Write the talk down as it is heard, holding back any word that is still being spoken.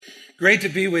Great to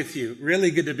be with you. Really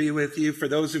good to be with you. For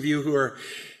those of you who are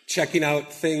checking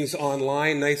out things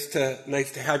online, nice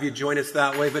to have you join us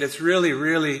that way. But it's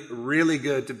really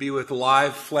good to be with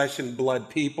live flesh and blood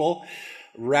people.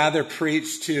 Rather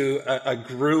preach to a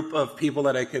group of people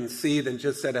that I can see than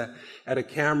just at a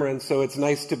camera. And so it's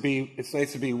nice to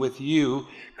be with you,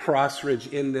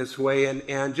 Crossridge, in this way.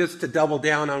 And just to double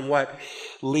down on what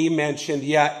Lee mentioned,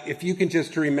 if you can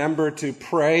just remember to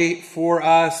pray for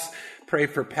us. Pray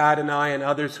for Pat and I and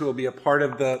others who will be a part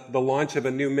of the launch of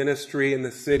a new ministry in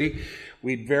the city.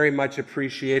 We'd very much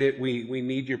appreciate it. We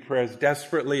need your prayers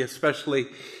desperately, especially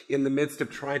in the midst of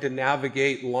trying to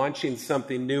navigate launching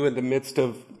something new in the midst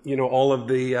of, all of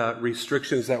the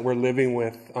restrictions that we're living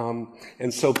with.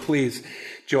 And so please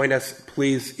join us,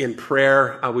 please, in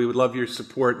prayer. We would love your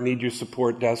support, need your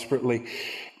support desperately.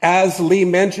 As Lee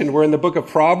mentioned, we're in the book of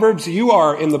Proverbs. You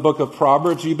are in the book of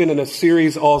Proverbs. You've been in a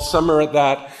series all summer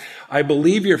that I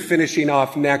believe you're finishing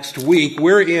off next week.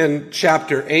 We're in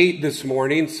chapter 8 this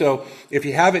morning, so if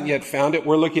you haven't yet found it,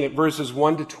 we're looking at verses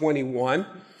 1 to 21.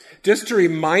 Just to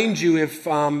remind you,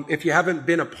 if you haven't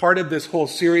been a part of this whole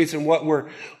series and what we're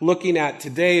looking at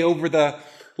today, over the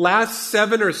last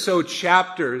 7 or so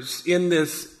chapters in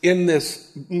this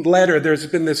letter, there's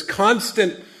been this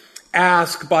constant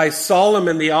ask by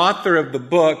Solomon, the author of the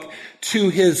book, to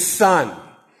his son.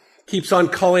 Keeps on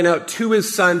calling out to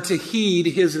his son to heed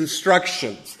his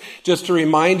instructions. Just to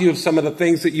remind you of some of the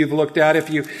things that you've looked at, if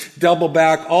you double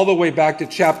back all the way back to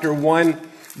chapter 1,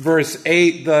 verse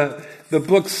 8, the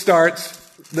book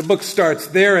starts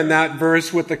there in that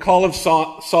verse with the call of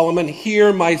Solomon,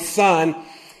 "Hear, my son,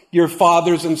 your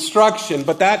father's instruction."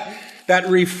 But that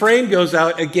refrain goes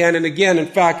out again and again. In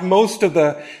fact, most of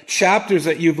the chapters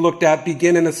that you've looked at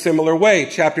begin in a similar way.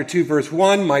 Chapter 2, verse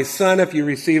 1, "My son, if you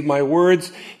receive my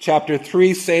words." Chapter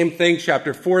 3, same thing.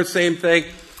 Chapter 4, same thing.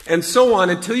 And so on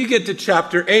until you get to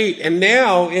chapter 8. And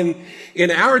now in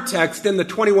our text, in the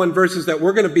 21 verses that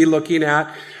we're going to be looking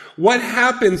at, what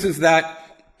happens is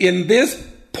that in this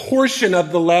portion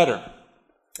of the letter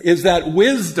is that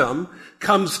wisdom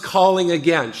comes calling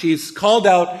again. She's called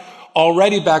out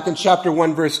already back in chapter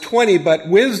 1, verse 20, but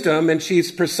wisdom, and she's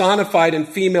personified in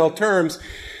female terms,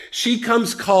 she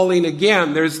comes calling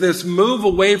again. There's this move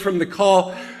away from the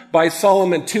call by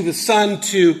Solomon to the son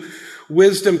to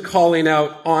wisdom calling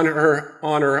out on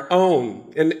her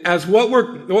own. And as what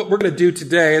we're going to do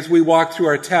today, as we walk through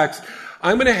our text,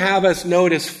 I'm going to have us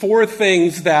notice 4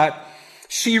 things that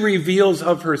she reveals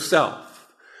of herself.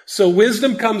 So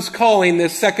wisdom comes calling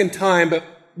this second time, but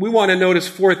we want to notice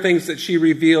 4 things that she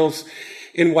reveals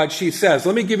in what she says.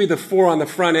 Let me give you the 4 on the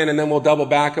front end, and then we'll double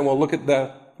back and we'll look at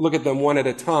them one at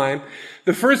a time.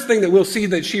 The first thing that we'll see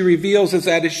that she reveals is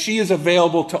that she is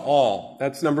available to all.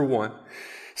 That's number 1.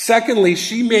 Secondly,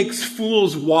 she makes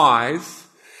fools wise.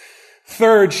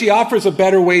 Third, she offers a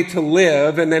better way to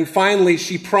live. And then finally,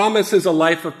 she promises a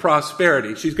life of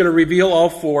prosperity. She's going to reveal all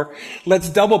 4. Let's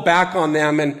double back on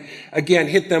them and again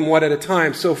hit them one at a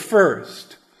time. So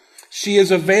first, she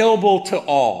is available to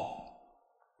all.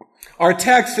 Our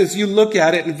text, as you look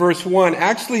at it in verse 1,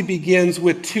 actually begins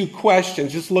with 2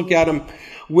 questions. Just look at them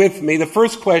with me. The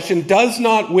first question, does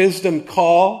not wisdom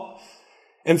call?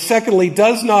 And secondly,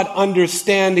 does not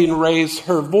understanding raise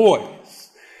her voice?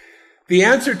 The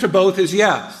answer to both is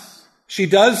yes. She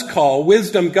does call.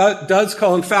 Wisdom does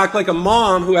call. In fact, like a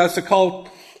mom who has to call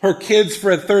her kids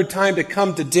for a 3rd time to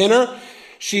come to dinner,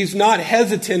 she's not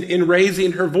hesitant in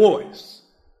raising her voice.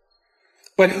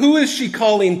 But who is she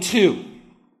calling to?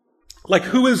 Like,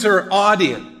 who is her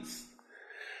audience?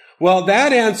 Well,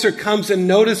 that answer comes in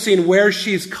noticing where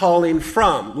she's calling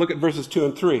from. Look at verses 2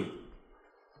 and 3.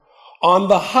 On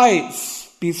the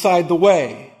heights beside the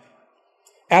way,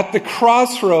 at the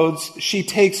crossroads, she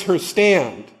takes her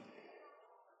stand.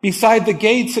 Beside the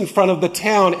gates in front of the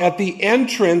town, at the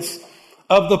entrance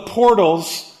of the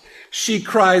portals, she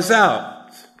cries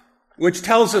out. Which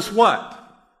tells us what?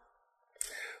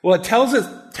 Well, it tells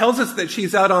us that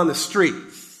she's out on the streets.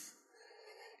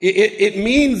 It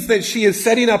means that she is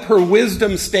setting up her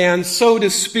wisdom stand, so to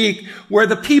speak, where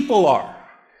the people are.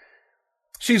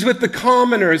 She's with the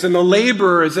commoners and the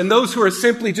laborers and those who are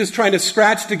simply just trying to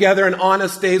scratch together an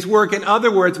honest day's work. In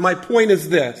other words, my point is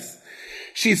this.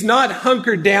 She's not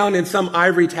hunkered down in some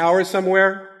ivory tower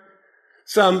somewhere,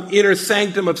 some inner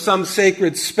sanctum of some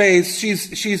sacred space.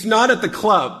 She's not at the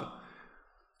club.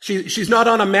 She's not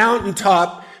on a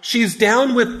mountaintop. She's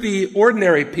down with the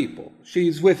ordinary people.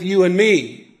 She's with you and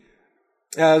me.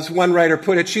 As one writer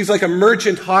put it, she's like a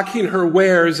merchant hawking her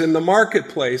wares in the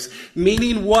marketplace.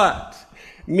 Meaning what?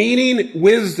 Meaning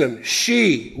wisdom.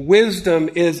 Wisdom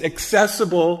is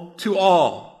accessible to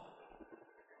all.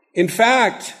 In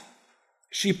fact,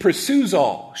 She pursues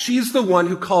all. She's the one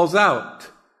who calls out.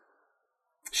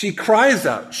 She cries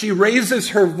out. She raises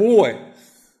her voice.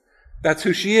 That's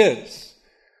who she is.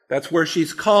 That's where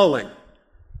she's calling.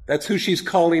 That's who she's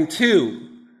calling to.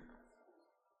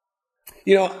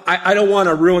 You know, I don't want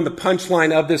to ruin the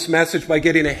punchline of this message by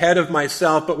getting ahead of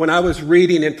myself, but when I was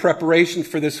reading in preparation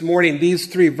for this morning these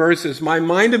 3 verses, my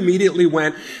mind immediately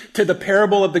went to the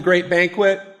parable of the great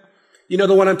banquet. You know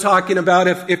the one I'm talking about?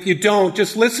 If you don't,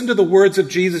 just listen to the words of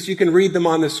Jesus. You can read them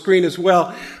on the screen as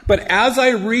well. But as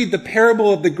I read the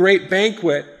parable of the great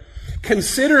banquet,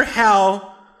 consider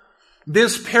how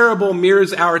this parable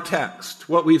mirrors our text,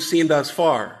 what we've seen thus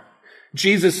far.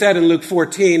 Jesus said in Luke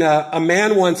 14, a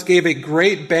man once gave a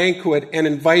great banquet and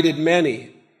invited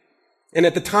many. And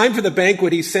at the time for the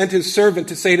banquet, he sent his servant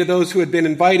to say to those who had been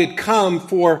invited, "Come,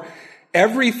 for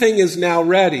everything is now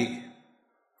ready."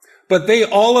 But they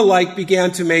all alike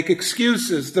began to make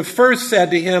excuses. The first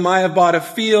said to him, "I have bought a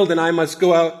field and I must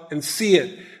go out and see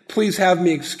it. Please have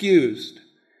me excused."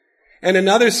 And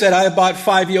another said, "I have bought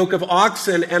 5 yoke of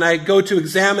oxen and I go to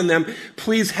examine them.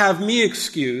 Please have me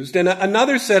excused." And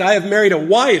another said, "I have married a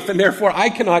wife and therefore I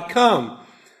cannot come."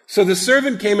 So the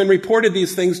servant came and reported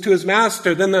these things to his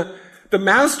master. Then the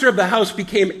master of the house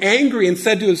became angry and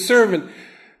said to his servant,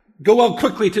 "Go out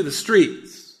quickly to the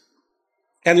streets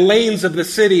and lanes of the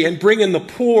city and bring in the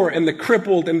poor and the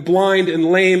crippled and blind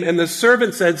and lame." And the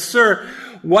servant said, "Sir,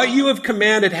 what you have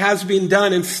commanded has been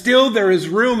done, and still there is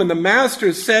room." And the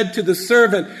master said to the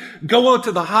servant, "Go out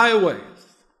to the highways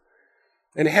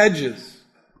and hedges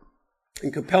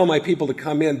and compel my people to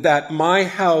come in, that my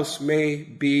house may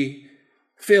be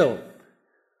filled."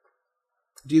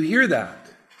 Do you hear that?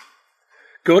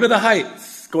 Go to the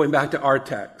heights, going back to our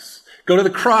text. Go to the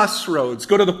crossroads,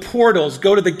 go to the portals,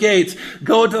 go to the gates,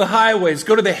 go to the highways,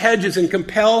 go to the hedges and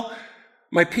compel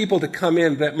my people to come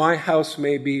in, that my house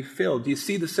may be filled. Do you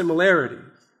see the similarities?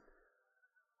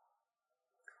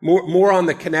 More on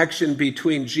the connection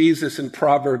between Jesus and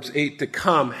Proverbs 8 to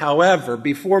come. However,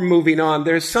 before moving on,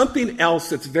 there's something else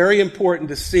that's very important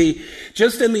to see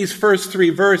just in these first 3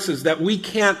 verses that we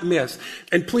can't miss.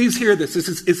 And please hear this. This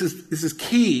is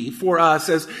key for us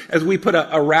as we put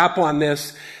a wrap on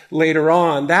this later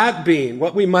on. That being,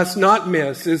 what we must not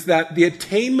miss is that the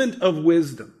attainment of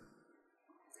wisdom,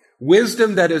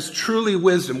 wisdom that is truly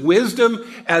wisdom, wisdom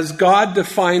as God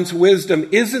defines wisdom,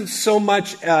 isn't so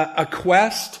much a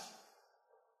quest,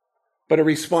 but a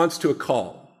response to a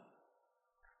call.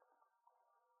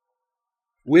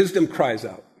 Wisdom cries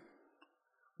out.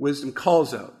 Wisdom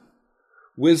calls out.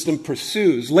 Wisdom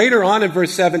pursues. Later on in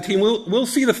verse 17, we'll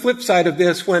see the flip side of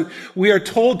this when we are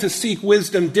told to seek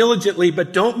wisdom diligently,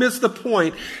 but don't miss the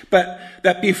point, but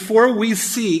that before we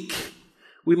seek,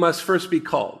 we must first be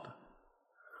called.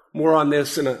 More on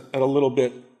this in a little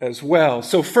bit as well.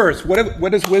 So first,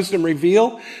 what does wisdom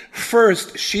reveal?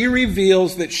 First, she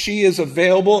reveals that she is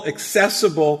available,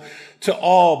 accessible to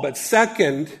all. But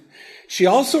second, she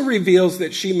also reveals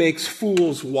that she makes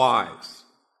fools wise.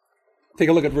 Take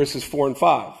a look at verses 4 and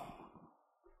 5.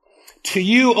 "To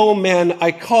you, O men,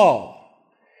 I call,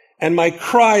 and my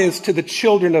cry is to the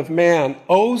children of man.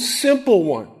 O simple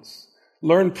ones,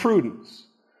 learn prudence.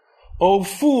 O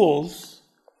fools,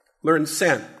 learn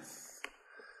sense."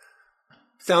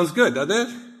 Sounds good, doesn't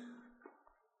it?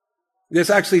 This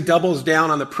actually doubles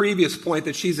down on the previous point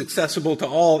that she's accessible to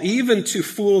all, even to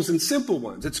fools and simple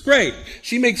ones. It's great.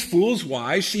 She makes fools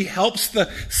wise. She helps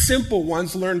the simple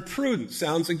ones learn prudence.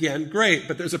 Sounds, again, great,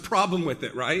 but there's a problem with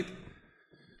it, right?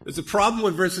 There's a problem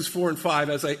with verses 4 and 5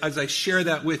 as I share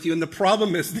that with you. And the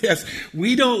problem is this.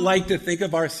 We don't like to think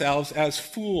of ourselves as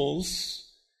fools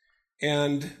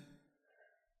and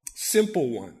simple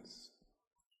ones,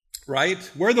 right?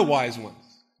 We're the wise ones.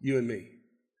 You and me.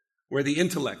 We're the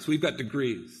intellects. We've got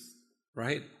degrees,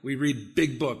 right? We read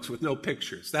big books with no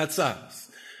pictures. That's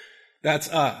us. That's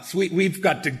us. We've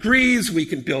got degrees. We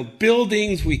can build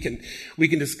buildings. We can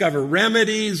discover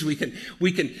remedies. We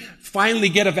can finally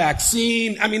get a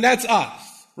vaccine. I mean, that's us,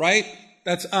 right?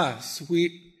 That's us.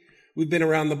 We've been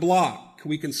around the block.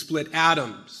 We can split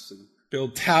atoms and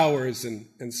build towers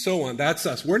and so on. That's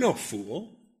us. We're no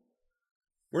fool.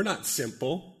 We're not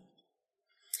simple.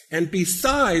 And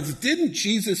besides, didn't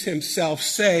Jesus himself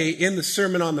say in the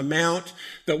Sermon on the Mount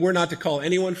that we're not to call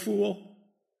anyone fool?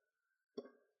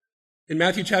 In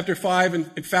Matthew chapter 5,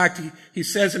 and in fact, he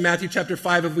says in Matthew chapter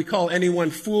 5, if we call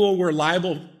anyone fool, we're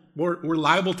liable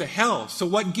to hell. So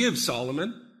what gives,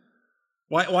 Solomon?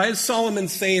 Why is Solomon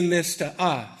saying this to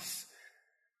us?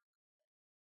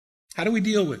 How do we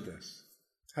deal with this?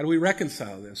 How do we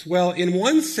reconcile this? Well, in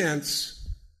one sense,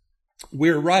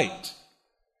 we're right.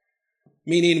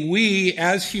 meaning we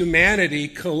as humanity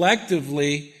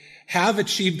collectively have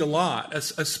achieved a lot,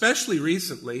 especially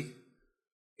recently.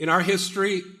 In our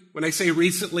history, when I say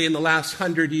recently, in the last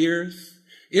 100 years,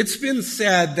 it's been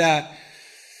said that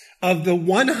of the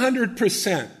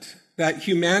 100% that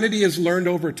humanity has learned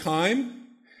over time,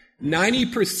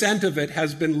 90% of it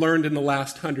has been learned in the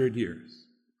last 100 years.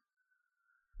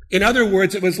 In other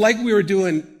words, it was like we were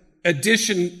doing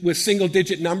addition with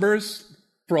single-digit numbers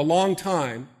for a long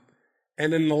time,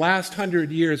 and in the last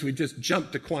 100 years, we just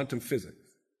jumped to quantum physics.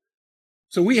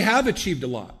 So we have achieved a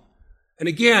lot. And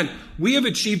again, we have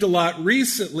achieved a lot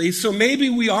recently, so maybe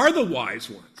we are the wise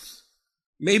ones.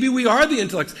 Maybe we are the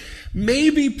intellects.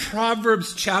 Maybe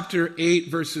Proverbs chapter 8,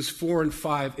 verses 4 and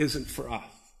 5 isn't for us.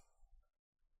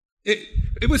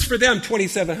 It was for them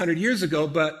 2,700 years ago,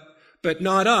 but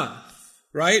not us,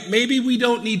 right? Maybe we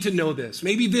don't need to know this.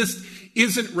 Maybe this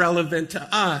isn't relevant to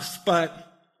us, but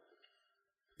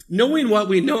knowing what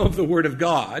we know of the Word of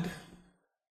God,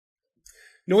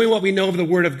 knowing what we know of the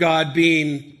Word of God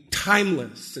being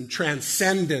timeless and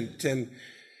transcendent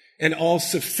and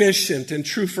all-sufficient and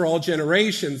true for all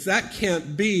generations, that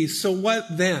can't be. So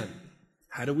what then?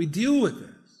 How do we deal with this?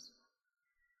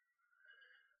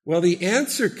 Well, the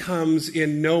answer comes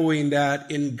in knowing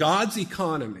that in God's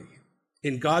economy,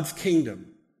 in God's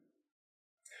kingdom,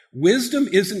 wisdom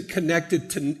isn't connected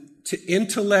to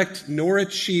intellect nor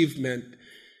achievement.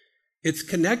 It's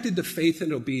connected to faith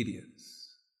and obedience.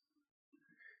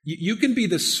 You can be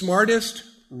the smartest,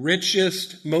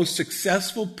 richest, most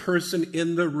successful person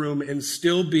in the room and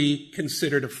still be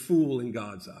considered a fool in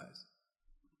God's eyes.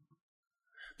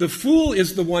 The fool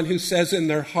is the one who says in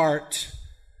their heart,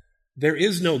 there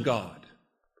is no God,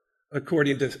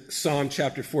 according to Psalm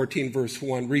chapter 14, verse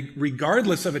 1,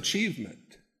 regardless of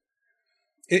achievement.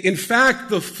 In fact,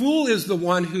 the fool is the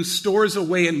one who stores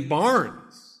away in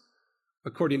barns,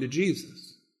 according to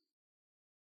Jesus.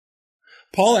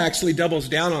 Paul actually doubles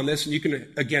down on this, and you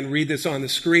can, again, read this on the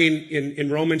screen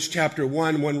in Romans chapter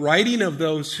 1, when writing of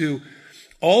those who,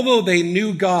 although they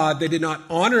knew God, they did not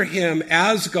honor him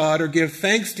as God or give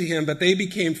thanks to him, but they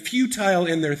became futile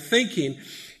in their thinking,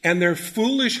 and their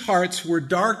foolish hearts were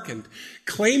darkened.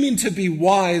 Claiming to be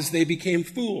wise, they became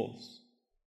fools.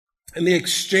 And they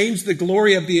exchanged the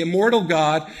glory of the immortal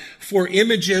God for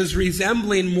images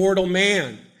resembling mortal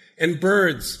man, and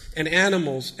birds, and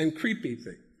animals, and creeping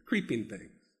things.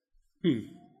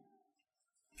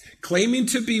 Claiming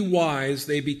to be wise,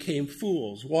 they became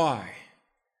fools. Why?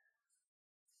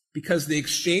 Because they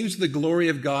exchanged the glory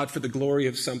of God for the glory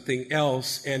of something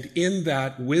else, and in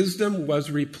that, wisdom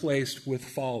was replaced with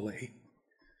folly.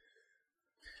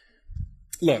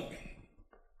 Look,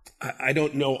 I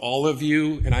don't know all of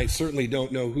you, and I certainly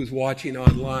don't know who's watching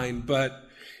online, but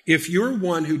if you're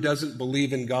one who doesn't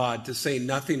believe in God, to say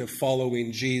nothing of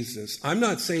following Jesus, I'm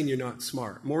not saying you're not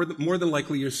smart. More than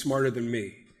likely, you're smarter than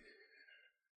me.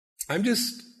 I'm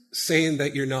just saying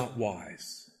that you're not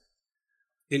wise,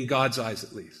 in God's eyes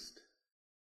at least.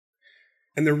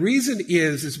 And the reason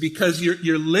is because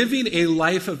you're living a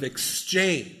life of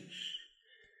exchange,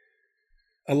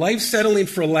 a life settling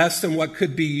for less than what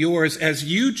could be yours as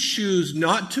you choose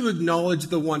not to acknowledge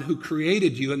the one who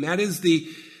created you, and that is the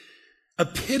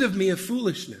epitome of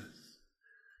foolishness.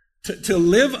 To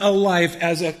live a life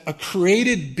as a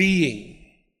created being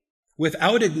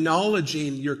without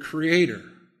acknowledging your Creator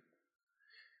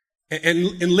and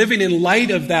living in light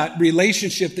of that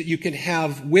relationship that you can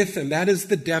have with Him, that is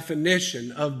the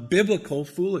definition of biblical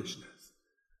foolishness.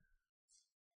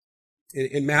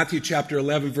 In Matthew chapter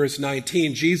 11, verse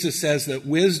 19, Jesus says that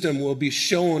wisdom will be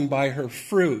shown by her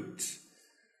fruit.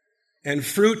 And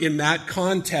fruit in that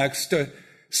context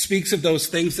speaks of those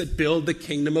things that build the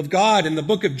kingdom of God. In the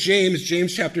book of James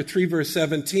chapter 3, verse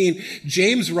 17,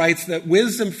 James writes that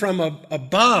wisdom from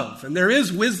above, and there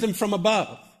is wisdom from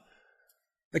above,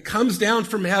 that comes down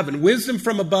from heaven. Wisdom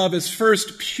from above is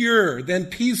first pure, then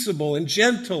peaceable and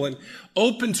gentle and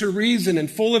open to reason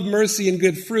and full of mercy and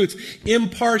good fruits,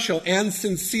 impartial and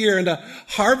sincere. And a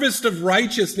harvest of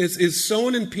righteousness is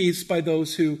sown in peace by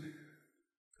those who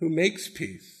makes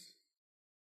peace.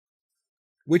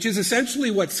 Which is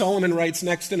essentially what Solomon writes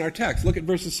next in our text. Look at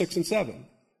verses 6 and 7.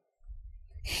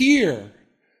 Hear,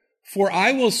 for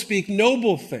I will speak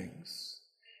noble things.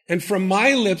 And from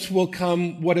my lips will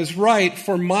come what is right,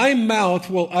 for my mouth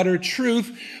will utter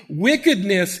truth.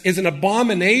 Wickedness is an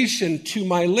abomination to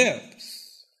my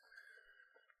lips.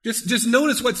 Just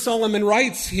notice what Solomon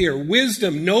writes here.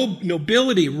 Wisdom,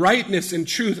 nobility, rightness, and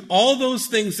truth, all those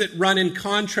things that run in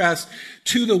contrast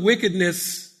to the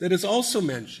wickedness that is also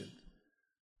mentioned,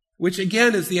 which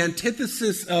again is the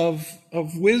antithesis of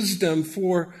wisdom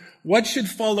for What should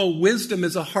follow wisdom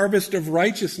is a harvest of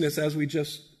righteousness, as we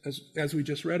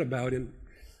just read about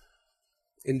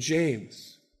in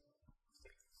James.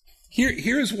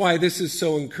 Here's why this is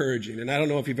so encouraging, and I don't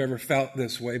know if you've ever felt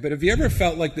this way, but have you ever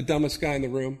felt like the dumbest guy in the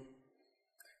room?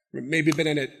 Maybe been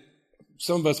in it.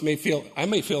 Some of us I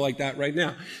may feel like that right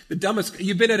now.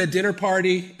 You've been at a dinner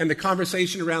party and the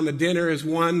conversation around the dinner is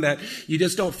one that you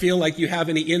just don't feel like you have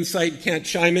any insight, you can't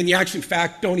chime in. You actually, in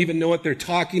fact, don't even know what they're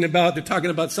talking about. They're talking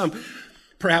about some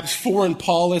perhaps foreign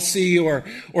policy or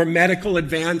medical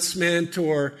advancement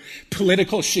or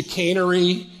political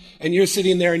chicanery. And you're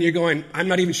sitting there and you're going, I'm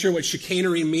not even sure what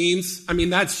chicanery means. I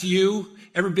mean, that's you.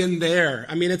 Ever been there?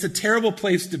 I mean, it's a terrible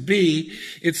place to be.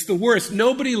 It's the worst.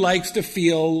 Nobody likes to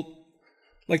feel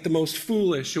like the most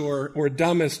foolish or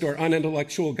dumbest or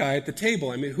unintellectual guy at the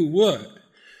table. I mean, who would?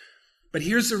 But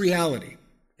here's the reality,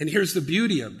 and here's the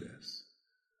beauty of this.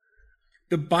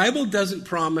 The Bible doesn't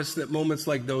promise that moments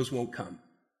like those won't come.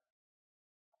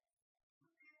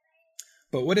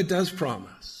 But what it does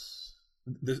promise,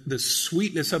 the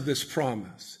sweetness of this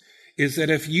promise, is that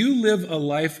if you live a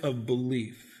life of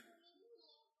belief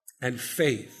and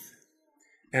faith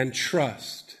and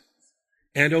trust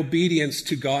and obedience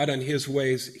to God and his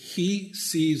ways, he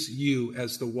sees you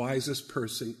as the wisest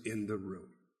person in the room.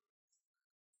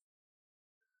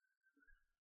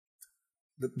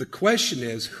 The question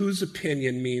is, whose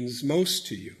opinion means most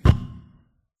to you?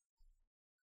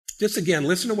 Just again,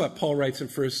 listen to what Paul writes in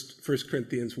 1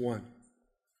 Corinthians 1.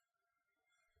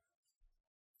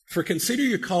 For consider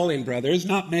your calling, brothers.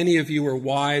 Not many of you were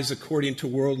wise according to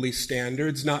worldly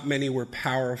standards. Not many were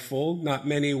powerful. Not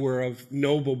many were of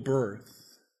noble birth.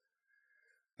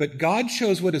 But God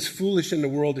chose what is foolish in the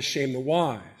world to shame the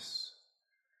wise.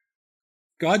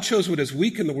 God chose what is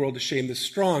weak in the world to shame the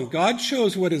strong. God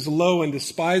chose what is low and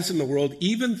despised in the world,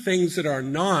 even things that are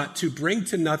not, to bring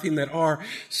to nothing that are,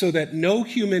 so that no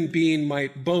human being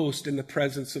might boast in the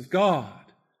presence of God.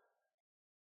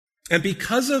 And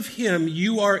because of him,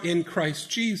 you are in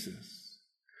Christ Jesus,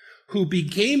 who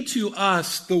became to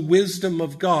us the wisdom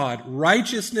of God,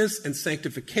 righteousness and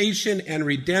sanctification and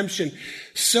redemption,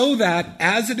 so that,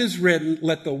 as it is written,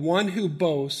 let the one who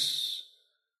boasts,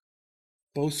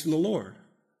 boast in the Lord.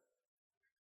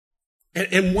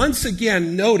 And once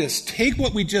again, notice, take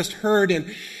what we just heard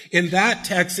in that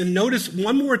text and notice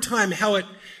one more time how it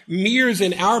mirrors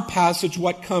in our passage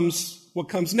what comes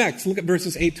next. Look at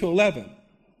verses 8 to 11.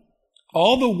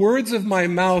 All the words of my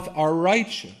mouth are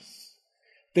righteous.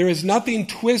 There is nothing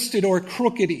twisted or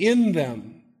crooked in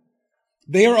them.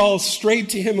 They are all straight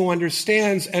to him who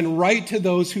understands and right to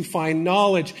those who find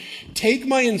knowledge. Take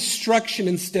my instruction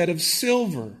instead of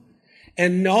silver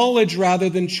and knowledge rather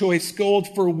than choice gold,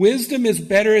 for wisdom is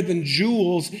better than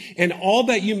jewels, and all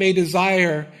that you may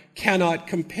desire cannot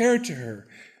compare to her.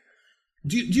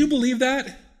 Do you believe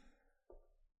that?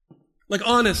 Like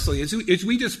honestly, as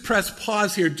we just press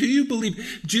pause here, do you believe,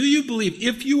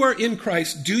 if you are in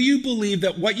Christ, do you believe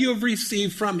that what you have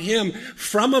received from him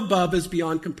from above is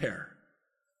beyond compare?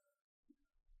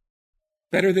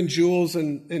 Better than jewels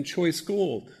and choice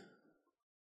gold.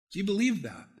 Do you believe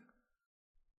that?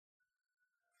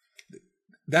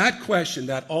 That question,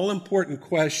 that all-important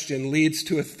question, leads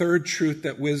to a third truth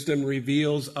that wisdom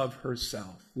reveals of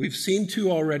herself. We've seen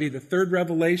two already. The third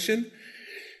revelation,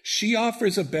 she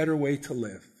offers a better way to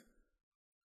live.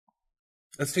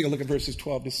 Let's take a look at verses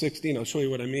 12 to 16. I'll show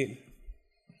you what I mean.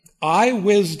 I,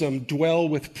 wisdom, dwell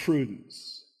with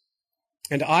prudence,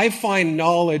 and I find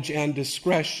knowledge and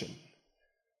discretion.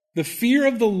 The fear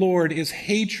of the Lord is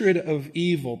hatred of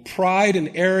evil. Pride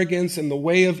and arrogance and the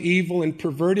way of evil and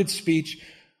perverted speech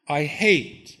I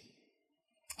hate.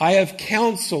 I have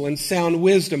counsel and sound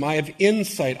wisdom. I have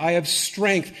insight. I have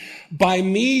strength. By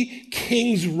me,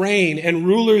 kings reign and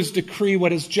rulers decree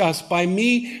what is just. By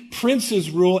me, princes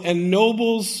rule and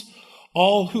nobles,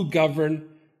 all who govern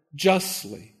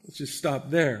justly. Let's just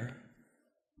stop there.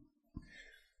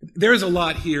 There's a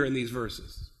lot here in these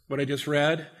verses, what I just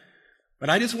read. But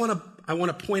I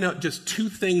want to point out just two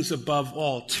things above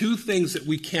all, two things that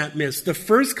we can't miss. The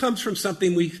first comes from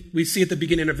something we see at the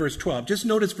beginning of verse 12. Just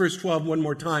notice verse 12 one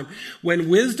more time. When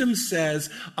wisdom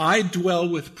says, I dwell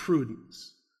with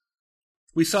prudence.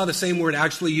 We saw the same word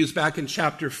actually used back in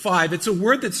chapter 5. It's a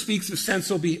word that speaks of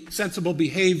sensible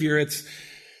behavior. It's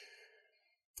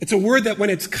a word that when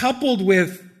it's coupled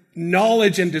with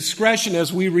knowledge and discretion,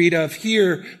 as we read of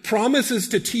here, promises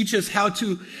to teach us how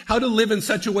to live in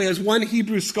such a way, as one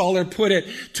Hebrew scholar put it,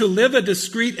 to live a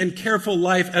discreet and careful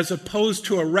life as opposed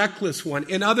to a reckless one.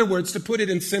 In other words, to put it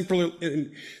in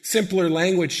simpler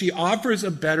language, she offers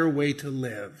a better way to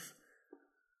live.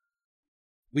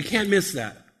 We can't miss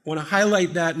that. I want to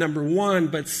highlight that, number one.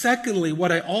 But secondly,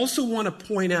 what I also want to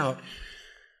point out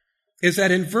is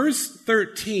that in verse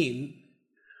 13,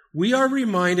 we are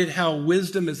reminded how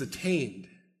wisdom is attained.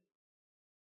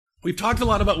 We've talked a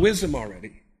lot about wisdom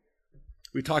already.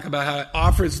 We talk about how it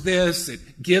offers this,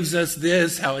 it gives us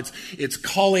this, how it's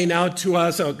calling out to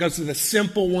us, how it goes to the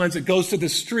simple ones, it goes to the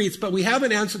streets, but we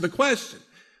haven't answered the question.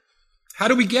 How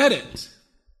do we get it?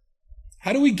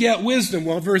 How do we get wisdom?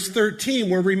 Well, verse 13,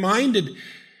 we're reminded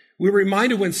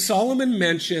when Solomon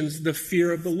mentions the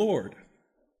fear of the Lord.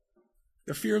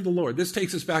 The fear of the Lord. This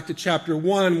takes us back to chapter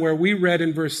 1, where we read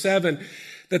in verse 7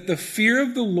 that the fear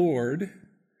of the Lord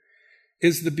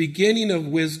is the beginning of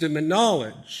wisdom and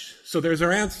knowledge. So there's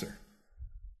our answer.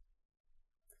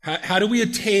 How do we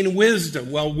attain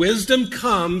wisdom? Well, wisdom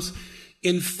comes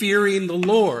in fearing the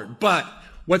Lord. But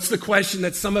what's the question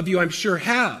that some of you, I'm sure,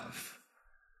 have?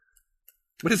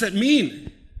 What does that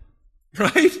mean?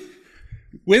 Right?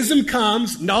 Wisdom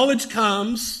comes, knowledge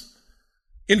comes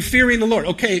in fearing the Lord.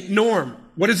 Okay, Norm,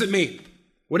 what does it mean?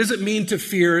 What does it mean to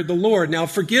fear the Lord? Now,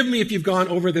 forgive me if you've gone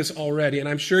over this already, and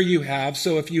I'm sure you have.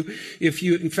 So if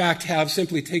you in fact have,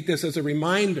 simply take this as a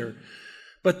reminder.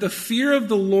 But the fear of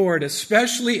the Lord,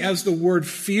 especially as the word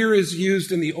fear is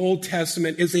used in the Old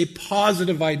Testament, is a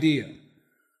positive idea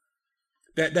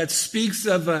that speaks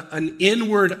of an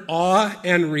inward awe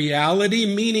and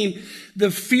reality, meaning the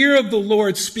fear of the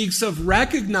Lord speaks of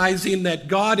recognizing that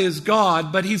God is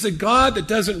God, but He's a God that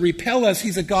doesn't repel us.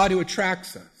 He's a God who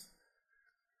attracts us.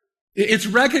 It's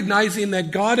recognizing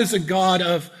that God is a God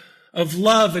of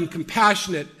love and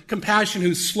compassion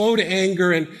who's slow to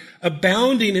anger and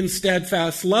abounding in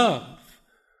steadfast love.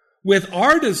 With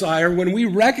our desire, when we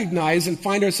recognize and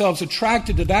find ourselves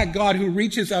attracted to that God who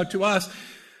reaches out to us,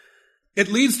 it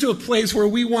leads to a place where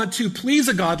we want to please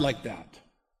a God like that.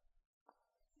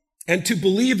 And to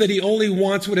believe that He only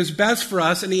wants what is best for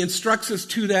us, and He instructs us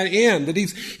to that end, that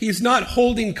He's not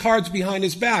holding cards behind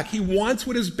His back. He wants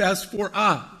what is best for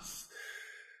us.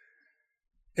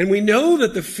 And we know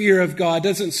that the fear of God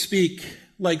doesn't speak,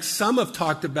 like some have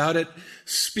talked about it,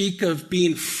 speak of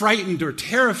being frightened or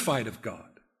terrified of God.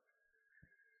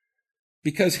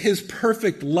 Because His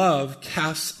perfect love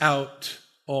casts out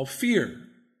all fear,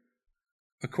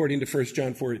 according to 1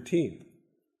 John 4:18.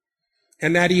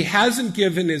 And that He hasn't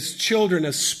given His children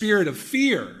a spirit of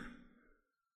fear,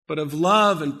 but of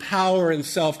love and power and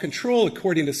self-control,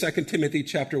 according to 2 Timothy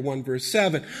chapter 1, verse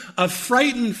 7. A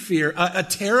frightened fear, a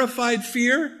terrified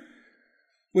fear,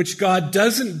 which God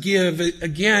doesn't give,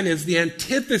 again, is the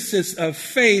antithesis of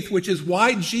faith, which is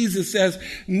why Jesus says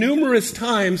numerous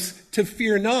times to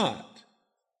fear not.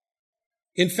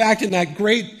 In fact, in that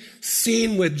great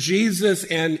scene with Jesus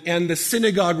and the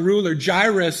synagogue ruler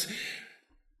Jairus,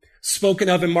 spoken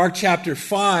of in Mark chapter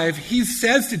 5, he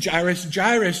says to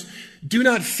Jairus, do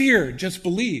not fear, just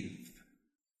believe.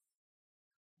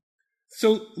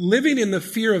 So living in the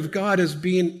fear of God is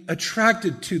being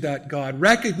attracted to that God,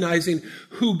 recognizing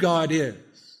who God is.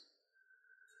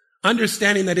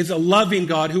 Understanding that He's a loving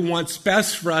God who wants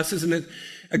best for us, isn't it?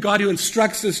 A God who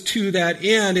instructs us to that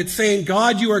end. It's saying,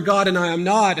 God, you are God and I am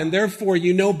not, and therefore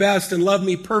you know best and love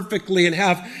me perfectly and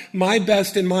have my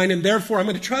best in mind, and therefore I'm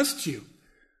going to trust you.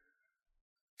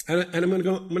 And I'm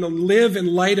going to live in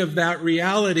light of that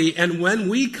reality. And when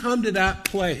we come to that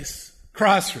place,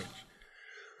 Crossridge,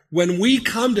 when we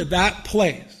come to that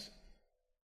place,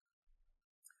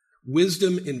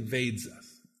 wisdom invades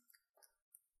us.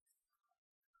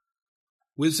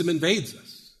 Wisdom invades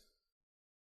us.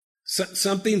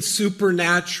 Something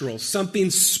supernatural,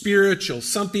 something spiritual,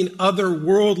 something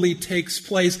otherworldly takes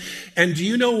place. And do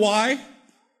you know why?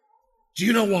 Do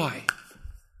you know why?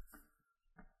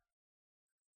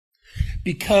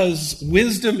 Because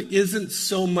wisdom isn't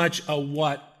so much a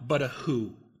what, but a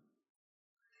who.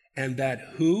 And that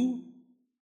who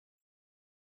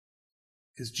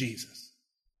is Jesus.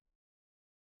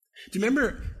 Do you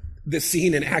remember the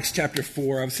scene in Acts chapter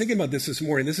 4? I was thinking about this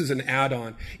morning. This is an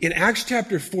add-on. In Acts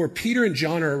chapter 4, Peter and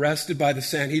John are arrested by the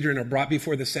Sanhedrin, or brought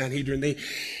before the Sanhedrin. They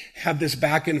have this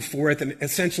back and forth and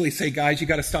essentially say, guys, you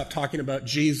got to stop talking about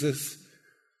Jesus.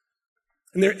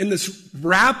 And they're in this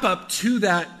wrap up to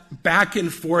that back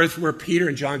and forth where Peter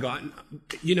and John go,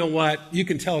 you know what? You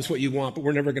can tell us what you want, but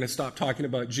we're never going to stop talking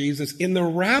about Jesus. In the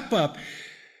wrap up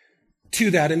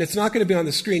to that, and it's not going to be on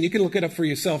the screen, you can look it up for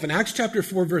yourself. In Acts chapter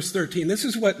 4, verse 13, this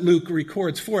is what Luke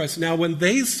records for us. Now, when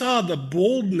they saw the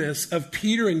boldness of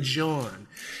Peter and John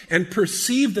and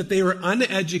perceived that they were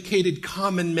uneducated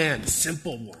common men,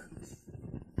 simple ones,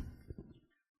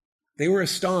 they were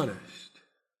astonished.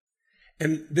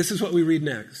 And this is what we read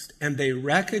next. And they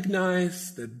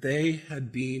recognized that they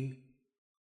had been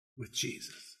with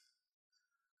Jesus.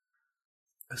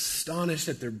 astonished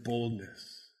at their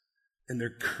boldness and their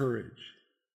courage.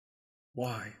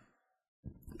 Why?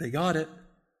 They got it.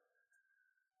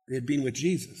 They had been with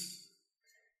Jesus.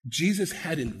 Jesus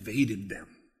had invaded them,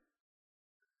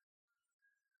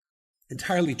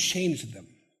 entirely changed them.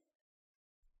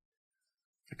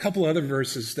 A couple other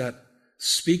verses that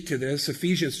speak to this.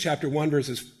 Ephesians chapter 1,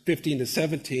 verses 15 to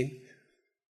 17.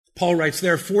 Paul writes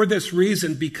there, "For this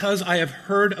reason, because I have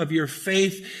heard of your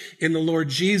faith in the Lord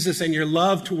Jesus and your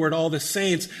love toward all the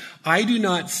saints, I do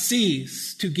not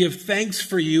cease to give thanks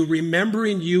for you,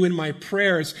 remembering you in my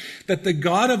prayers, that the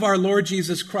God of our Lord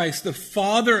Jesus Christ, the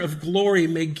Father of glory,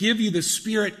 may give you the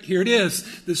Spirit," here it is,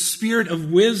 "the Spirit of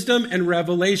wisdom and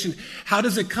revelation." How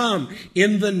does it come?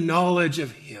 In the knowledge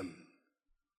of Him.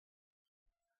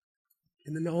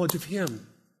 In the knowledge of Him.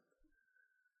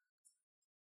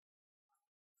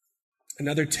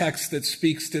 Another text that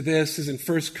speaks to this is in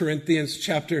 1 Corinthians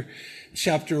chapter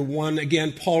 1.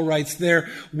 Again, Paul writes there,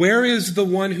 "Where is the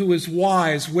one who is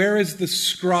wise? Where is the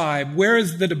scribe? Where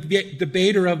is the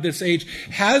debater of this age?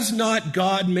 Has not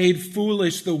God made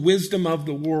foolish the wisdom of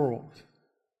the world?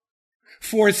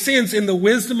 For since in the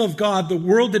wisdom of God, the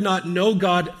world did not know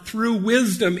God through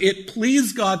wisdom, it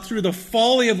pleased God through the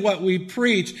folly of what we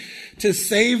preach to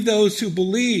save those who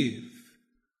believe.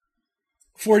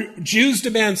 For Jews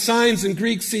demand signs and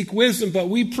Greeks seek wisdom, but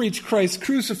we preach Christ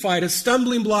crucified, a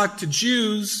stumbling block to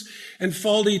Jews and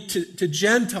folly to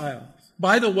Gentiles."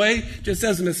 By the way, just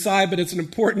as an aside, but it's an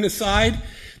important aside,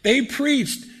 they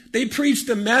preached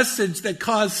a message that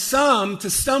caused some to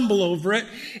stumble over it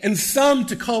and some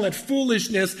to call it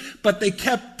foolishness, but they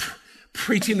kept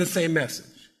preaching the same message.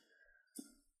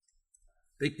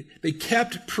 They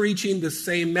kept preaching the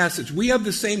same message. We have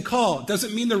the same call. It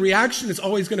doesn't mean the reaction is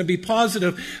always going to be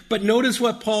positive, but notice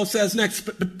what Paul says next.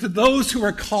 "But to those who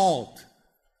are called,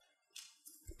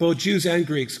 both Jews and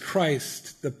Greeks,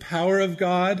 Christ, the power of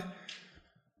God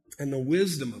and the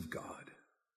wisdom of God."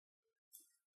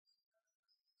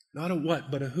 Not a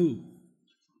what, but a who.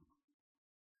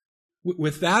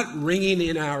 With that ringing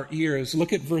in our ears,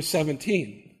 look at verse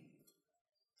 17.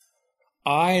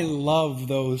 "I love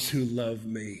those who love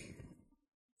me,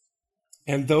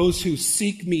 and those who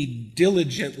seek me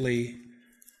diligently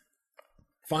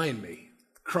find me."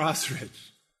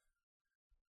 Crossridge.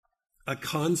 A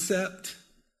concept,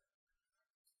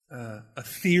 a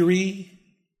theory,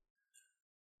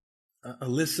 a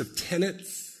list of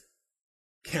tenets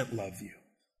can't love you.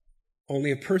 Only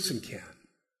a person can.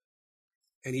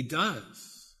 And He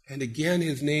does. And again,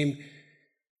 His name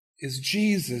is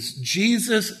Jesus.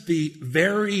 Jesus, the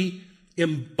very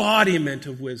embodiment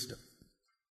of wisdom.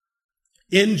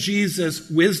 In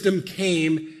Jesus, wisdom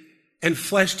came and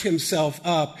fleshed Himself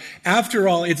up. After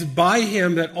all, it's by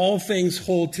Him that all things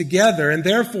hold together, and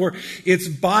therefore it's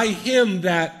by Him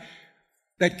that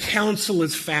counsel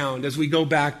is found, as we go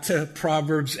back to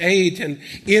Proverbs 8, and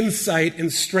insight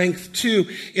and strength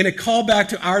too. In a callback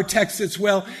to our text as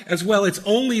well, it's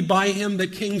only by Him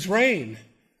that kings reign.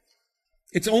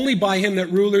 It's only by Him that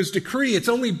rulers decree. It's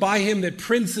only by Him that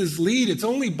princes lead. It's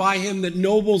only by Him that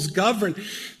nobles govern.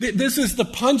 This is the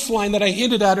punchline that I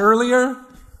hinted at earlier.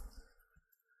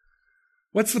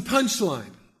 What's the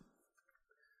punchline?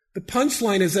 The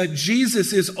punchline is that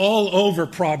Jesus is all over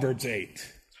Proverbs 8.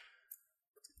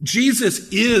 Jesus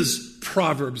is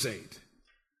Proverbs 8.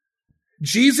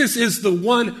 Jesus is the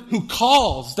one who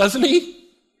calls, doesn't He?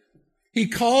 He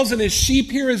calls and His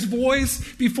sheep hear His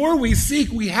voice. Before we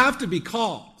seek, we have to be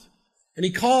called. And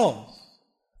He calls.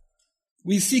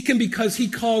 We seek Him because He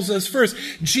calls us first.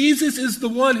 Jesus is the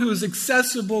one who is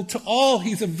accessible to all.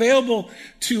 He's available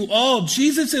to all.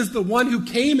 Jesus is the one who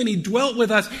came and He dwelt with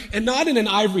us, and not in an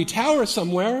ivory tower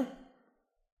somewhere.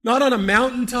 Not on a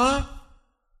mountaintop.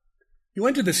 He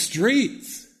went to the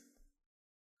streets.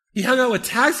 He hung out with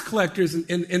tax collectors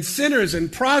and sinners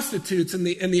and prostitutes and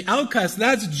the outcasts.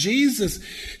 That's Jesus.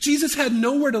 Jesus had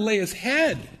nowhere to lay His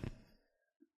head.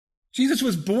 Jesus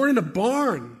was born in a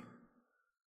barn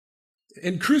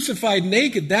and crucified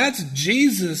naked. That's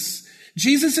Jesus.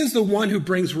 Jesus is the one who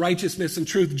brings righteousness and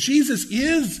truth. Jesus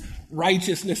is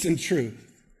righteousness and truth.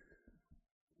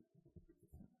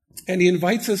 And He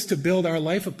invites us to build our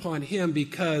life upon Him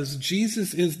because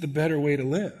Jesus is the better way to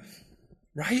live.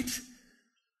 Right?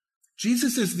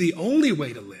 Jesus is the only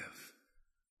way to live.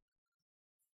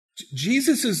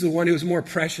 Jesus is the one who is more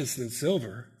precious than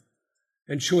silver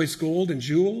and choice gold and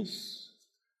jewels.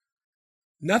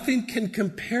 Nothing can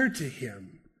compare to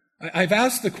Him. I've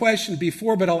asked the question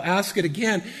before, but I'll ask it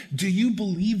again. Do you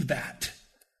believe that?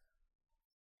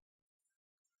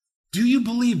 Do you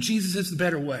believe Jesus is the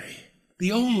better way?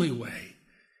 The only way?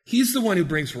 He's the one who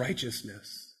brings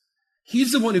righteousness.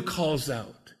 He's the one who calls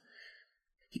out.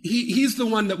 He's the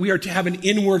one that we are to have an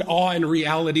inward awe and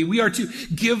reality. We are to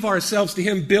give ourselves to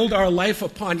him, build our life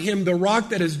upon him, the rock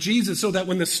that is Jesus, so that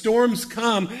when the storms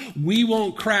come, we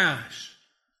won't crash.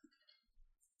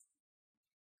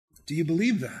 Do you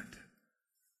believe that?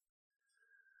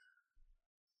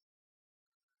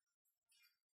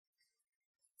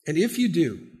 And if you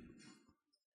do,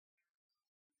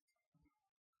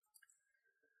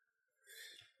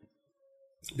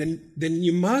 then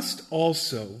you must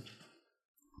also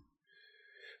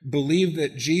believe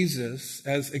that Jesus,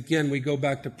 as again we go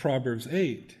back to Proverbs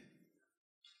 8,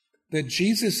 that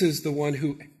Jesus is the one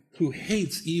who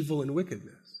hates evil and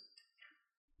wickedness.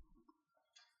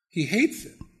 He hates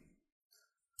it.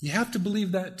 You have to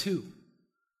believe that too.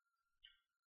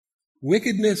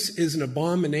 Wickedness is an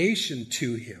abomination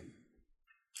to him.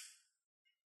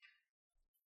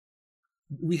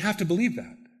 We have to believe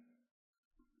that.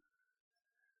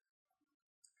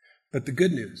 But the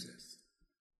good news is,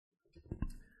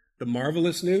 the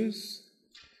marvelous news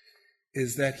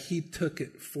is that he took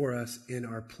it for us in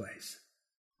our place.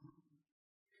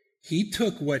 He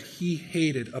took what he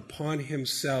hated upon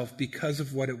himself because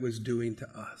of what it was doing to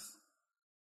us.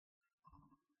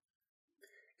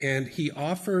 And he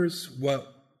offers what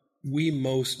we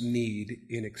most need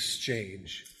in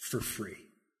exchange for free.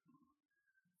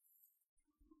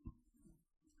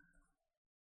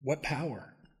 What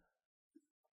power?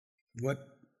 What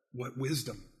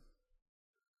wisdom?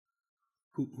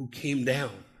 Who came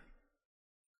down.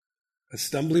 A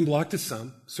stumbling block to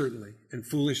some, certainly, and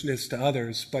foolishness to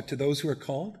others, but to those who are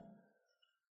called,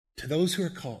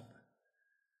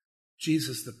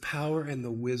 Jesus, the power and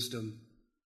the wisdom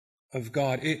of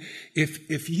God.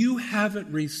 If you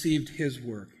haven't received his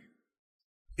work,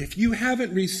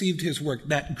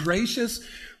 that gracious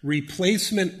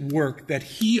replacement work that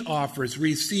he offers,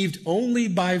 received only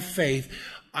by faith,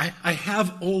 I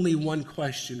have only one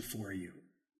question for you.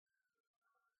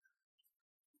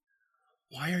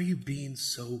 Why are you being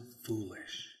so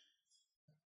foolish?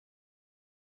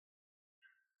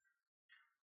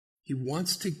 He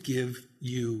wants to give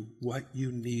you what you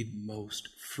need most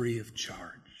free of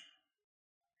charge.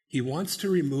 He wants to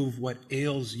remove what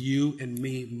ails you and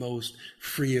me most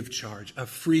free of charge. A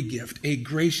free gift, a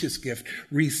gracious gift,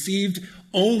 received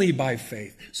only by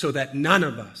faith, so that none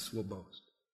of us will boast.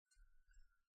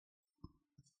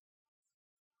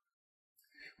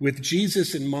 With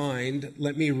Jesus in mind,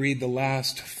 let me read the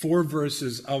last 4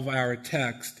 verses of our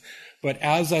text. But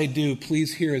as I do,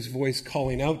 please hear his voice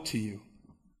calling out to you.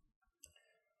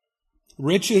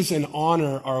 Riches and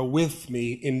honor are with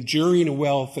me, enduring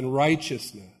wealth and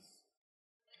righteousness.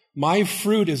 My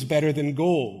fruit is better than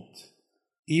gold,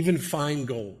 even fine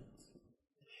gold,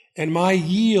 and my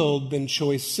yield than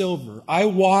choice silver. I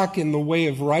walk in the way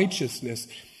of righteousness,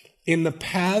 in the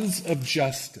paths of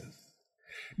justice,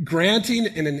 granting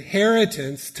an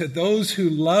inheritance to those who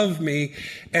love me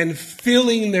and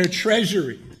filling their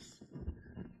treasuries.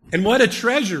 And what a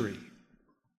treasury!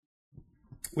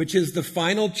 Which is the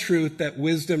final truth that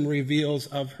wisdom reveals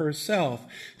of herself.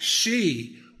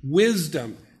 She,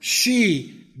 wisdom,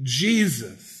 she,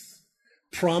 Jesus,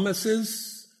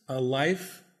 promises a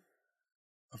life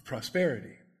of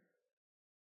prosperity.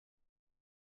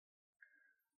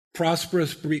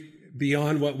 Prosperous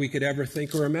beyond what we could ever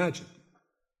think or imagine.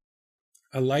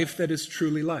 A life that is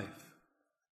truly life.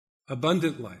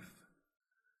 Abundant life.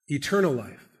 Eternal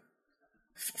life.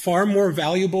 Far more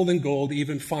valuable than gold,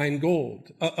 even fine gold.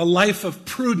 A life of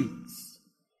prudence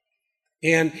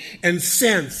and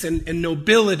sense and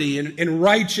nobility and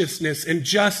righteousness and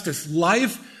justice.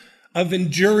 Life of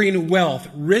enduring wealth.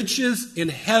 Riches in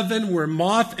heaven where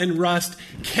moth and rust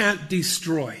can't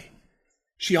destroy.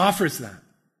 She offers that.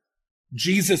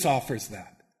 Jesus offers that.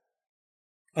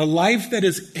 A life that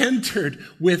is entered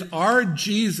with our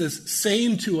Jesus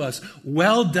saying to us,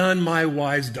 "Well done, my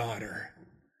wise daughter.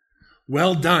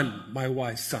 Well done, my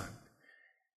wise son.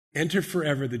 Enter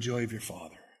forever the joy of your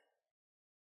Father."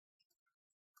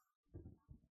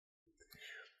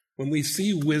 When we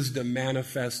see wisdom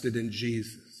manifested in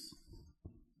Jesus,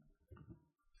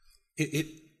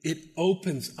 it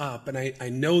opens up, and I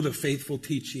know the faithful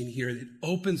teaching here, it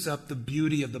opens up the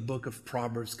beauty of the book of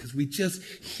Proverbs, because we just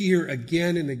hear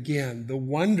again and again the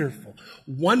wonderful,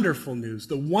 wonderful news,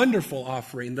 the wonderful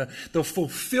offering, the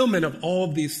fulfillment of all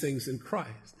of these things in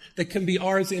Christ that can be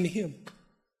ours in him.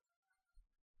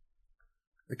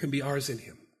 That can be ours in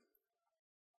him.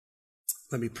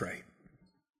 Let me pray.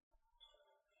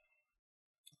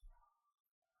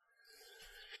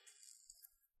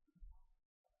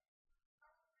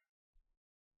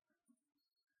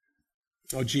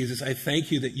 Oh, Jesus, I thank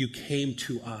you that you came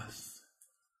to us.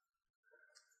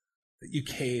 that you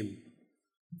came,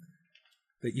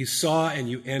 that you saw and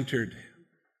you entered.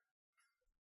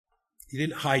 You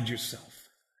didn't hide yourself.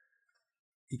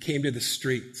 You came to the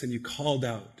streets and you called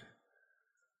out,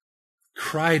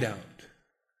 cried out,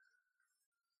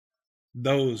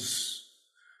 those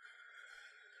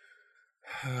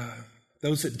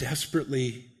that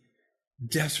desperately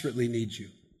need you.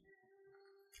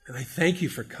 And I thank you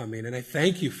for coming, and I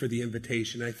thank you for the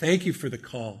invitation. I thank you for the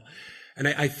call. And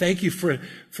I thank you for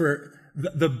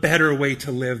the better way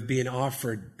to live being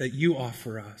offered, that you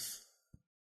offer us.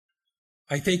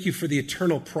 I thank you for the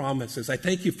eternal promises. I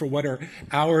thank you for what are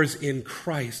ours in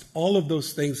Christ. All of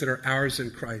those things that are ours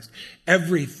in Christ.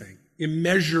 Everything.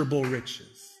 Immeasurable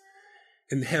riches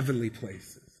in heavenly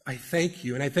places. I thank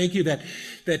you. And I thank you that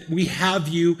we have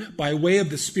you by way of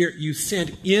the Spirit you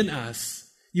sent in us.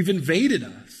 You've invaded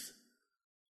us.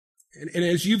 And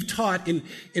as you've taught in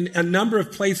a number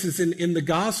of places in the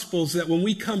Gospels, that when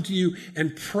we come to you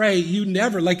and pray, you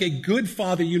never, like a good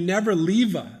father, you never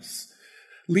leave us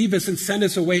and send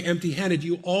us away empty-handed.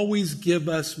 You always give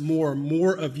us more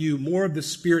of you, more of the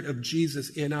Spirit of Jesus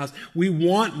in us. We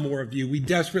want more of you. We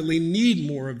desperately need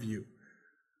more of you.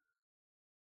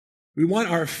 We want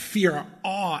our fear, our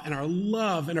awe, and our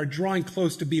love, and our drawing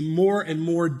close to be more and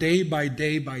more day by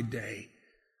day by day.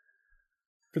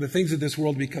 For the things of this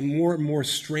world to become more and more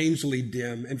strangely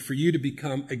dim, and for you to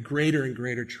become a greater and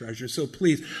greater treasure. So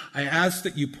please, I ask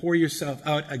that you pour yourself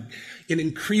out in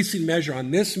increasing measure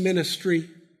on this ministry.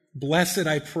 Bless it,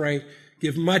 I pray.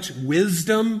 Give much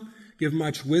wisdom to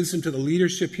the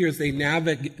leadership here as they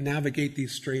navigate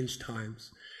these strange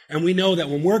times. And we know that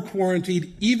when we're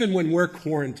quarantined, even when we're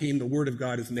quarantined, the Word of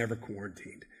God is never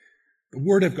quarantined. The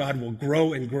Word of God will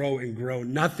grow and grow and grow.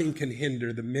 Nothing can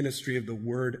hinder the ministry of the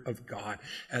Word of God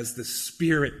as the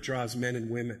Spirit draws men and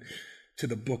women to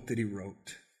the book that He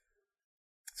wrote.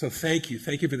 So thank you.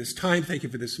 Thank you for this time. Thank you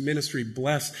for this ministry.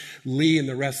 Bless Lee and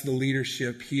the rest of the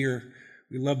leadership here.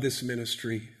 We love this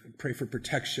ministry. I pray for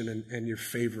protection and your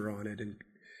favor on it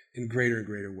in greater and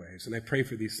greater ways. And I pray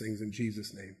for these things in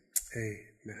Jesus' name.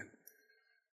 Amen.